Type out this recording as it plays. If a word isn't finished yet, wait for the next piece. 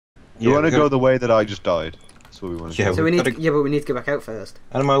You want to go the way that I just died. That's what we want to do. So we need to, yeah, but we need to go back out first.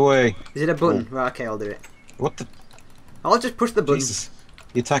 Out of my way. Is it a button? Right, okay, I'll do it. What the? I'll just push the button. Jesus.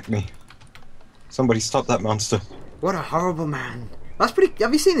 He attacked me. Somebody stop that monster. What a horrible man. That's pretty...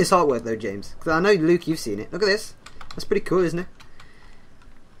 Have you seen this artwork though, James? Because I know, Luke, you've seen it. Look at this. That's pretty cool, isn't it?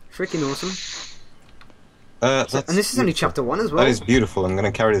 Freaking awesome. That's and this is only chapter 1 as well. That is beautiful. I'm going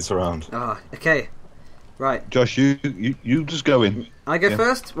to carry this around. Ah, okay. Right. Josh, you just go in. I go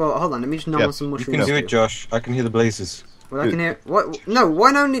first? Well, hold on. Let me just nom on some mushrooms. You can do it, Josh. I can hear the blazes. Well, I can hear... What? No,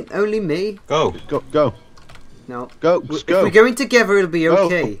 why only me? Go. Go. No. Go. If Go. we go in together, it'll be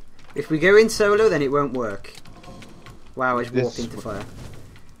okay. If we go in solo, then it won't work. Wow, I just walked into fire.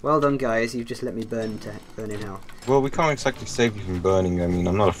 Well done, guys. You've just let me burn in hell. Well, we can't exactly save you from burning. I mean,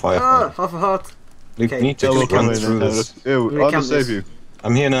 I'm not a firefighter. Ah, half a heart. Luke, you need to just run through this. Ew, I'll just save you.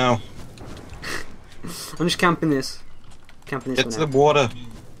 I'm here now. I'm just camping this. Camping this Get to the water.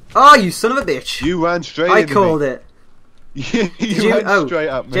 Oh, you son of a bitch! You ran straight I into called me. it. you ran straight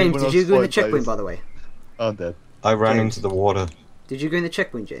at me. James, did you go in the checkpoint, by the way? I'm dead. I ran into the water. Did you go in the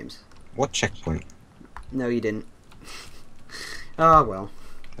checkpoint, James? What checkpoint? No, you didn't. Ah, well.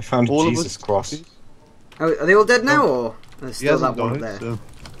 I found a Jesus cross. Oh, are they all dead now, or there's still that one up there? So.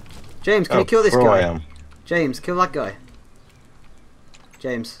 James, can you kill this guy? I am. James, kill that guy.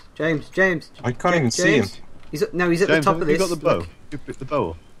 James. I can't even see him. He's at the top of this. You got the bow? You picked the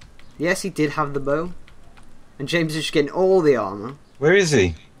bow up? Yes, he did have the bow. And James is just getting all the armour. Where is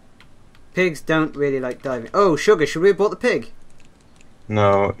he? Pigs don't really like diving. Oh, Sugar, should we have bought the pig?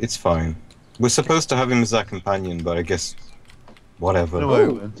 No, it's fine. We're supposed to have him as our companion, but I guess... Whatever.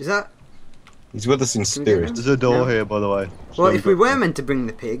 No, is that... He's with us in spirit. There's a door here, by the way. Well, if we were meant to bring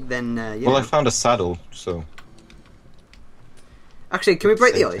the pig, then, yeah. Well, I found a saddle, so... Actually, can we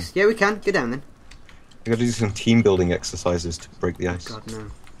break the ice? Yeah, we can. Go down, then. We gotta do some team building exercises to break the ice. Oh, God,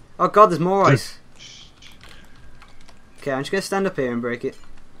 no. Oh, God, there's more ice. Okay, I'm just gonna stand up here and break it.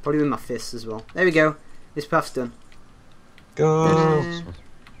 Probably with my fists as well. There we go. This path's done. Go!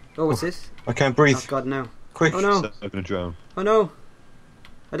 Oh, what's this? I can't breathe. Oh, God, no. Quick! Oh, no. I'm gonna drown. Oh, no.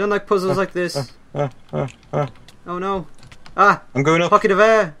 I don't like puzzles like this. Oh, no. Ah! I'm going up. Pocket of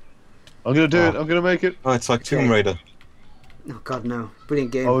air. I'm gonna do it. I'm gonna make it. Oh, it's like Tomb Raider. Oh, God, no.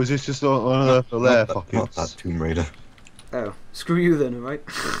 Brilliant game. Oh, is this just one of the lair pockets? Not that Tomb Raider. Oh, screw you then, alright?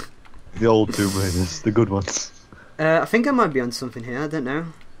 The old Tomb Raiders, the good ones. I think I might be on something here, I don't know.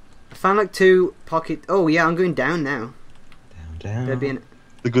 I found like 2 pocket... Oh yeah, I'm going down now. Down. There'd be an...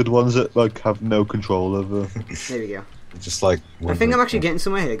 The good ones that like have no control over... There we go. Just like... I think I'm actually getting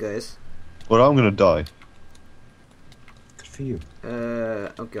somewhere here, guys. Well, I'm gonna die. Good for you.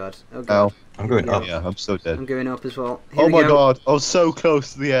 Oh god. Oh god. Ow. I'm going up. Yeah, I'm so dead. I'm going up as well. Here Oh we my go. god, I was so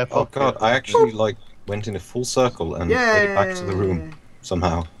close to the air Oh pocket. god, I actually like went in a full circle and made it back to the room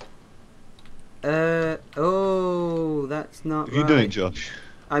somehow. Oh, that's not What are you doing, Josh?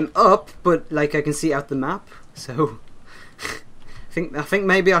 I'm up, but like I can see out the map, so I think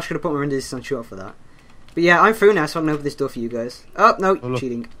maybe I should have put my resistance short for that. But yeah, I'm through now, so I can open this door for you guys. Oh no,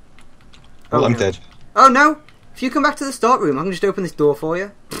 cheating. Well, I'm no. dead. Oh no! If you come back to the start room, I can just open this door for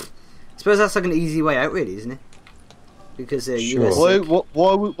you. I suppose that's like an easy way out, really, isn't it? Because you guys Why,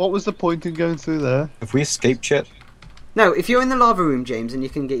 what was the point in going through there? Have we escaped yet? No, if you're in the lava room, James, and you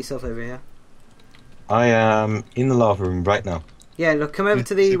can get yourself over here. I am in the lava room right now. Yeah, look, come over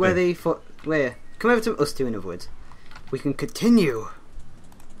to the come over to us two, in other words. We can continue.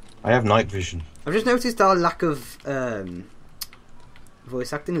 I have night vision. I've just noticed our lack of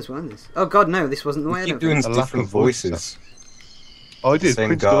voice acting as well in this. Oh god, no, this wasn't the way. We keep doing different voices. Oh, I did. Same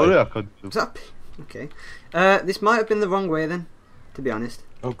Prince guy. Gloria, I could... Was that? Okay. This might have been the wrong way then, to be honest.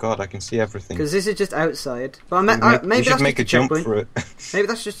 Oh god, I can see everything. Because this is just outside. But Maybe maybe we should that's make a just a jump checkpoint. for it. Maybe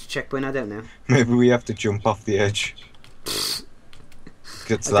that's just a checkpoint, I don't know. Maybe we have to jump off the edge.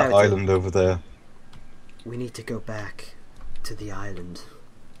 Get to that island over there. We need to go back to the island.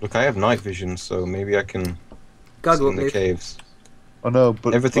 Look, I have night vision, so maybe I can God, see in the caves. I know,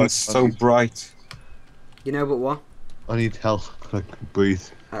 but... Everything's so bright. You know, but what? I need help. Like, breathe.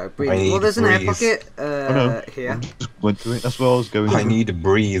 Oh, breathe. I need Well, there's an air breathe. pocket here. I just went to it. That's where I was going. I need to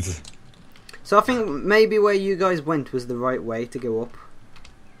breathe. So I think maybe where you guys went was the right way to go up.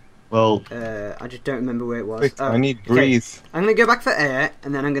 Well... I just don't remember where it was. Quick, Oh, I need breathe. Okay. I'm going to go back for air,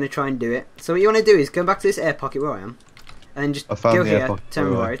 and then I'm going to try and do it. So what you want to do is go back to this air pocket where I am, and just go here,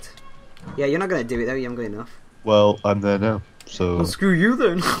 turn right. Yeah, you're not going to do it though, you haven't got enough. Well, I'm there now, so... Well, screw you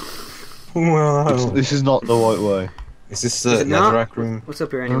then. Wow. This is not the right way. Is this Is the it not? netherrack room? What's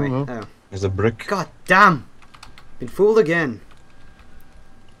up here anyway? No. Oh. There's a brick. God damn! Been fooled again.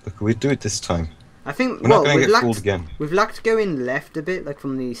 Look, we do it this time. I think, We're well, not going to we've get fooled lacked, again. we've lacked going left a bit, like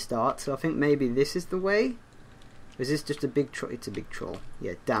from the start, so I think maybe this is the way. Or is this just a big troll? It's a big troll.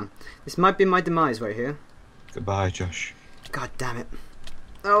 Yeah, damn. This might be my demise right here. Goodbye, Josh. God damn it.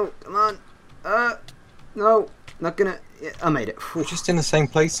 Oh, come on. No, not gonna... Yeah, I made it. We're just in the same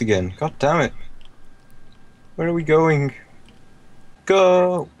place again. God damn it. Where are we going?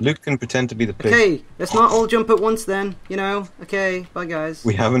 Go! Luke can pretend to be the pig. Okay, let's not all jump at once then, you know. Okay, bye guys.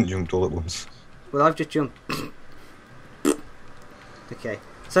 We haven't jumped all at once. Well, I've just jumped. Okay.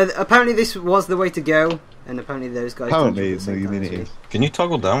 So apparently this was the way to go, and apparently those guys... Apparently, jumped at the no, same you time mean it too. is. Can you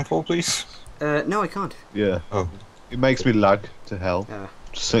toggle down for, please? No, I can't. Yeah. Oh. It makes me lag to hell.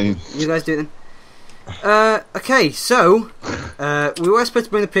 Just saying. You guys do it then. Okay, so we were supposed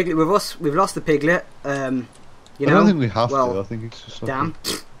to bring the piglet with us. We've lost the piglet. You know, I don't think we have well, to. I think it's just like damn.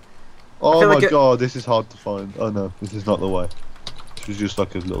 Oh feel my like god, this is hard to find. Oh no, this is not the way. This was just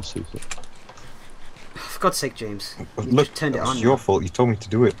like a little secret. For God's sake, James. You Look, just turned it on. it's your now. fault. You told me to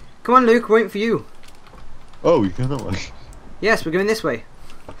do it. Come on, Luke. We're waiting for you. Oh, you go that way. Yes, we're going this way.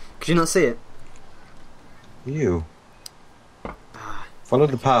 Could you not see it? You. Follow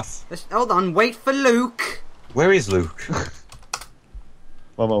the path. Hold on. Wait for Luke. Where is Luke?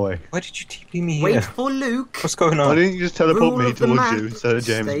 On my way. Why did you TP me Wait here? for Luke. What's going Why on? didn't you just teleport Rule me of the towards map. you instead of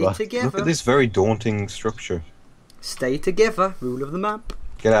James Stay back? together. Look at this very daunting structure. Stay together. Rule of the map.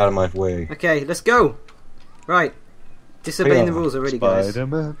 Get out of my way. Okay, let's go. Right. Disobeying the rules already, guys.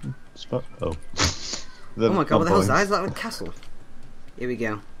 Spider-Man. Oh. Oh my god, what the hell is that? Is that a castle? Here we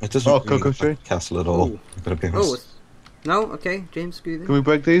go. It doesn't Oh, really Coco look Tree? like a castle at all. Ooh. I've got to be Oh, honest. it's... No? Okay, James, screw Can them. we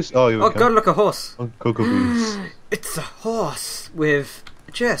break these? Oh, you Oh can. god, look, a horse. Oh, Cocoa Beans. It's a horse with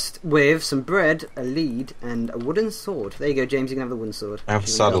a chest, with some bread, a lead, and a wooden sword. There you go, James, you can have the wooden sword. I have a If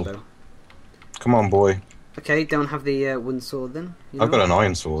you saddle. want to go. Come on, boy. Okay, don't have the wooden sword then. You I've know? got an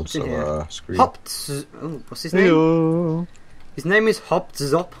iron sword, It's in so here. screw you. Hoptz... Oh, what's his name? Heyo. His name is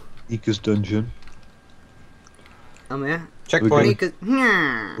Hoptzop. Ika's dungeon. I'm here. Checkpoint. Because... we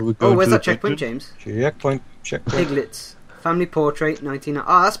Oh, going where's to the that checkpoint, dungeon? James? Checkpoint. Checkpoint. Piglets. Family portrait, 19...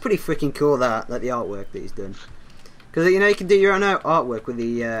 Oh, that's pretty freaking cool, that. Like, the artwork that he's done. Because, you know, you can do your own artwork with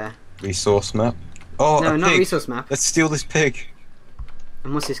the... Resource map. Oh, No, a not pig. resource map. Let's steal this pig.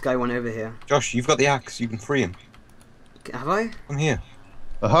 And what's this guy want over here? Josh, you've got the axe. You can free him. Have I? Come here.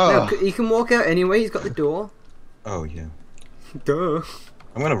 Aha! No, he can walk out anyway, he's got the door. Oh, yeah. Duh.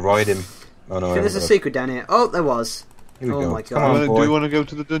 I'm going to ride him. Oh, no. I think there's a I'm gonna- secret down here. Oh, there was. Here we Oh go. my Come God. on, do boy. you want to go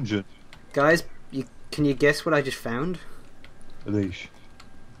to the dungeon? Guys, can you guess what I just found? A leash.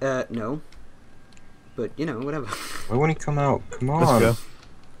 No. But, you know, whatever. Why won't he come out? Come Let's on. go.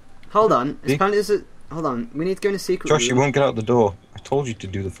 Hold on. Big- Apparently there's a... Hold on. We need to go in a secret Josh, you room. won't get out the door. I told you to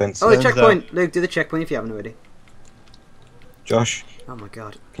do the fence. Oh, the Turns checkpoint. Luke, do the checkpoint if you haven't already. Josh, Oh my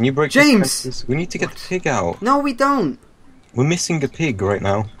god. can you break James! the fences? We need to get the pig out. No, we don't. We're missing a pig right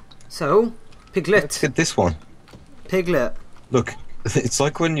now. So, Let's Piglet. get this one. Piglet. Look, it's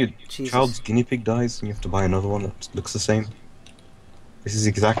like when your Jesus. child's guinea pig dies and you have to buy another one that looks the same. This is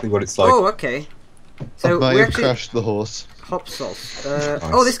exactly what it's like. Oh, okay. So, I might we have actually... crashed the horse. Hoptzop.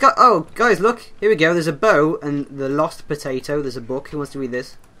 Nice. Oh, this guy... Oh, guys, look. Here we go. There's a bow and the lost potato. There's a book. Who wants to read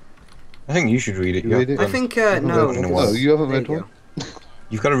this? I think you should read it. You read Yeah. it? I think, haven't no. read it in a because- while. No, you haven't There read you one. go.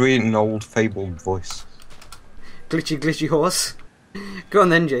 You've got to read it in an old fabled voice. Glitchy, glitchy horse. Go on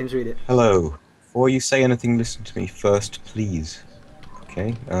then, James, read it. Hello. Before you say anything, listen to me first, please.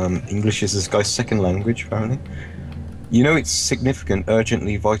 Okay. English is this guy's second language, apparently. You know it's significant,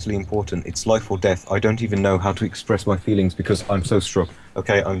 urgently, vitally important. It's life or death. I don't even know how to express my feelings because I'm so struck.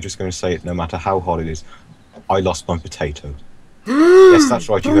 Okay, I'm just going to say it no matter how hard it is. I lost my potato. Yes, that's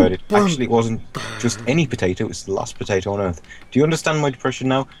right, you heard it. Actually, it wasn't just any potato, it's the last potato on Earth. Do you understand my depression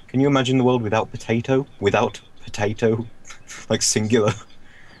now? Can you imagine the world without potato? Without potato? Like singular.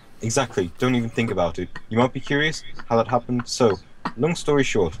 Exactly, don't even think about it. You might be curious how that happened. So, long story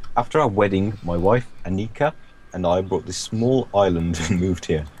short, after our wedding, my wife, Anika, and I brought this small island and moved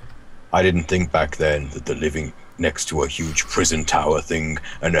here. I didn't think back then that the living next to a huge prison tower thing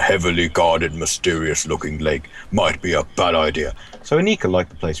and a heavily guarded, mysterious-looking lake might be a bad idea. So Anika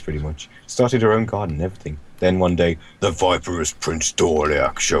liked the place pretty much. Started her own garden and everything. Then one day, the viperous Prince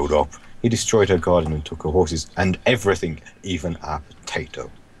Dorliak showed up. He destroyed her garden and took her horses and everything, even our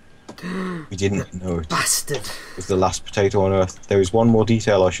potato. We didn't know it Bastard. was the last potato on Earth. There is one more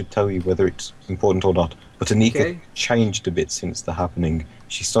detail I should tell you, whether it's important or not. But Anika Okay. changed a bit since the happening.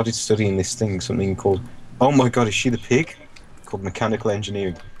 She started studying this thing, something called... Oh my god, is she the pig? Called mechanical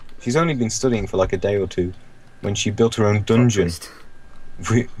engineering. She's only been studying for like a day or two when she built her own dungeon. Twist.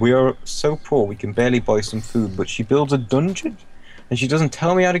 We are so poor we can barely buy some food, but she builds a dungeon? And she doesn't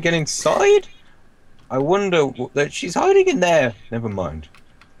tell me how to get inside? I wonder that she's hiding in there. Never mind.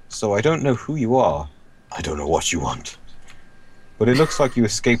 So I don't know who you are. I don't know what you want. But it looks like you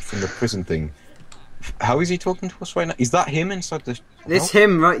escaped from the prison thing. How is he talking to us right now? Is that him inside the... It's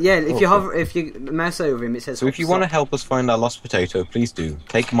him, right? Yeah, if you mouse over him, it says... So if you want to help us find our lost potato, please do.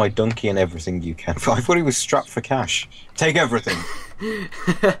 Take my donkey and everything you can. I thought he was strapped for cash. Take everything.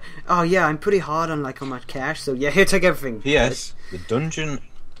 Oh yeah, I'm pretty hard on my cash, so yeah, here, take everything. P.S. The dungeon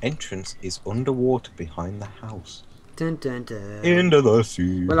entrance is underwater behind the house. Dun, dun, dun. Into the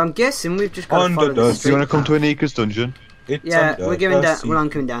sea. Well, I'm guessing we've just got to follow the Do you street want to come path. to Anika's dungeon? It's Yeah, under we're going the down. sea. Well, I'm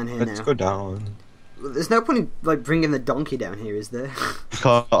coming down here Let's now. go down. There's no point in bringing the donkey down here, is there?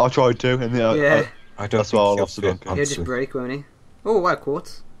 I tried to, and Yeah. I don't That's think why I he'll lost the be donkey. He'll just answered. break, won't he? Oh, wow,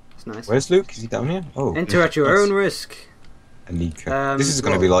 quartz. That's nice. Where's Luke? Is he down here? Oh, Enter at your that's own risk. Anika. This is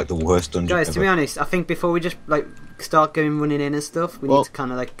going to be like the worst dungeon Guys, ever. to be honest, I think before we just start running in and stuff, we need to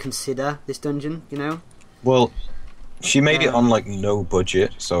kind of consider this dungeon, you know? Well, she made it on no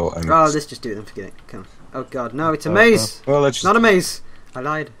budget, so I'm. Oh, let's just do it and forget it. Come on. Oh god, no, it's a maze! Well, let's just... Not a maze! I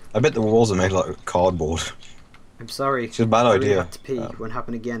lied. I bet the walls are made like of cardboard. I'm sorry. It's a bad I really idea. have to pee. Won't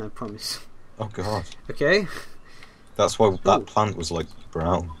happen again, I promise. Oh god. Okay? That's why Ooh. that plant was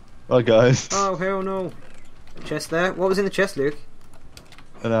brown. Hi guys. Oh, hell no. Chest there. What was in the chest, Luke?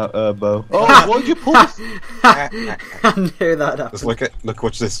 And our bow. Oh, why'd you pull this? I knew that happened. Just look,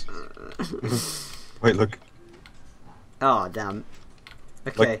 watch this. Wait, look. Oh, damn.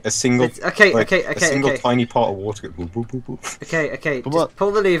 Okay. Like a single. Okay, a single tiny part of water. Boop, boop, boop, boop. Okay. Come Just on.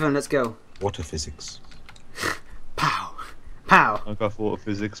 pull the lever and let's go. Water physics. Pow. Pow. I got water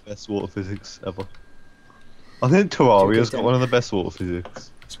physics, best water physics ever. I think Terraria's got one of the best water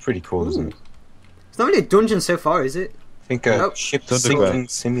physics. It's pretty cool, isn't it? It's not really a dungeon so far, is it? I think Nope. ship It's underground. sinking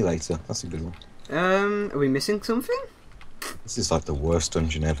simulator. That's a good one. Are we missing something? This is the worst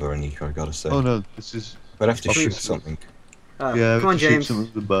dungeon ever, Anika, I gotta say. Oh no, this is. But I have to Oh, shoot please. something. Oh, Yeah, come on, we shoot James. some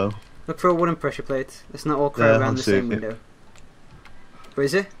with the bow. Look for a wooden pressure plate. Let's not all crowd Yeah, around I'm the same seeing it. window. Where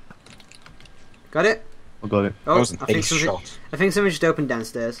is it? Got it? I got it. Oh, That was an I think ace something. shot. I think something just opened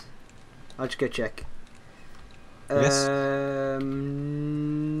downstairs. I'll just go check. Yes.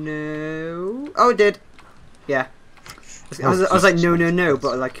 No. Oh, it did. Yeah. I was like, no,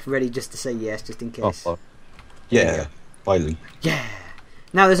 but ready just to say yes, just in case. Oh fuck. Yeah. Bye, Luke. Yeah.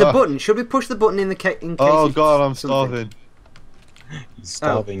 Now there's a Oh. button. Should we push the button in the case? Oh god, I'm something? starving. He's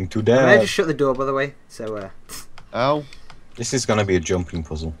starving to I may death. just shut the door, by the way. So, Ow. This is gonna be a jumping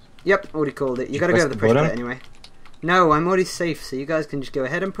puzzle. yep, already called it. You you gotta go press to the the pressure button? plate anyway. No, I'm already safe, so you guys can just go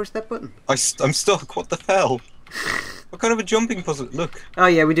ahead and push that button. I'm stuck. What the hell? What kind of a jumping puzzle? Look. Oh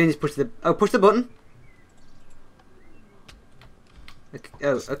yeah, we do need to push the. Oh, push the button.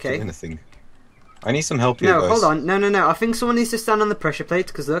 Oh, okay. Doing a thing. I need some help here, No, guys. hold on. No. I think someone needs to stand on the pressure plate,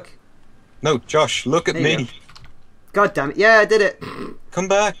 because look. No, Josh, look at There you me. God damn it. Yeah, I did it. Come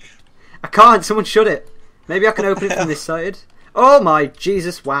back. I can't. Someone shut it. Maybe I can open it from this side. Oh my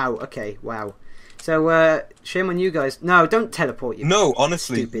Jesus. Wow. Okay, wow. So, shame on you guys. No, don't teleport you. No,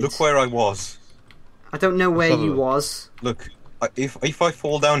 honestly, Stupid. look where I was. I don't know where have a you look. was. Look, if I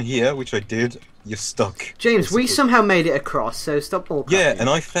fall down here, which I did, you're stuck. James, we basically. somehow made it across, so stop bullcrapping. Yeah, and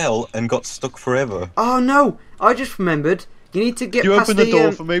I fell and got stuck forever. Oh no! I just remembered. You need to get You past open the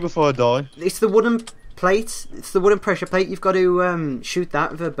door for me before I die. It's the wooden plate. It's the wooden pressure plate. You've got to shoot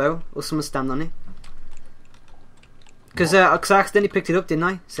that with a bow, or someone stand on it. Because I accidentally picked it up, didn't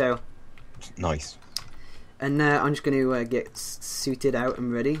I? So, Nice. and I'm just going to get suited out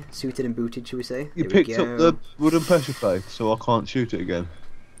and ready, suited and booted, shall we say? You Here we picked go. up the wooden pressure plate, so I can't shoot it again.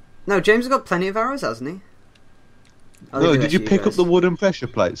 No, James has got plenty of arrows, hasn't he? I'll No, leave the did you rest pick to up the guys. wooden pressure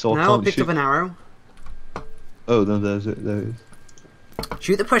plate, so I No, I can't picked shoot? up an arrow. Oh, no, there's it. There it is.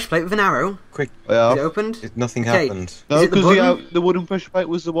 Shoot the pressure plate with an arrow. Quick, Yeah. Is it opened? nothing Okay. happened. No, Is it the because button? the wooden pressure plate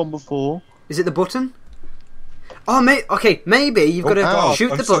was the one before. Is it the button? Oh, okay, maybe you've got to Ow,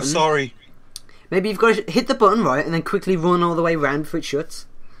 shoot I'm the so button. sorry. Maybe you've got to hit the button right and then quickly run all the way around before it shuts.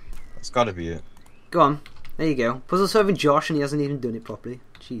 That's gotta be it. Go on. There you go. Puzzle solving Josh, and he hasn't even done it properly.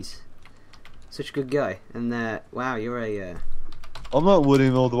 Jeez. Such a good guy. And, wow, you're a... I'm not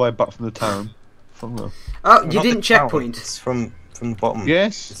running all the way back from the town. From there. Oh, you Not the didn't tower, checkpoint. It's from the bottom.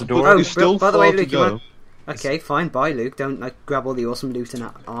 Yes, It's a but door. Oh, it's still by the way, far to Luke, you go. want... Okay, fine, bye, Luke. Don't, grab all the awesome loot and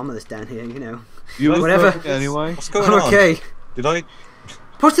armour that's down here, you know. You were Whatever. working anyway. What's going on? Okay. Did I?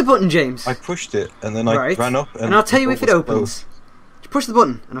 Push the button, James. I pushed it and then I Right. ran up And I'll tell you the if it door was opens. Push the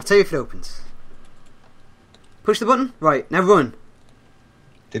button, and I'll tell you if it opens. Push the button? Right, now run. closed.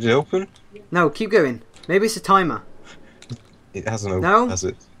 Did it open? No, keep going. Maybe it's a timer. It hasn't opened, No? has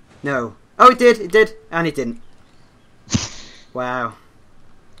it? No. Oh, it did, and it didn't. Wow.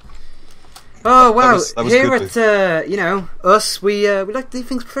 Oh wow! That was Here good, at you know, us, we like to do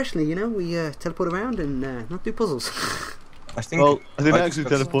things professionally. You know, we teleport around and not do puzzles. I think. Well, I didn't I actually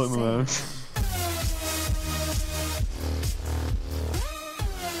discussed- teleport him around.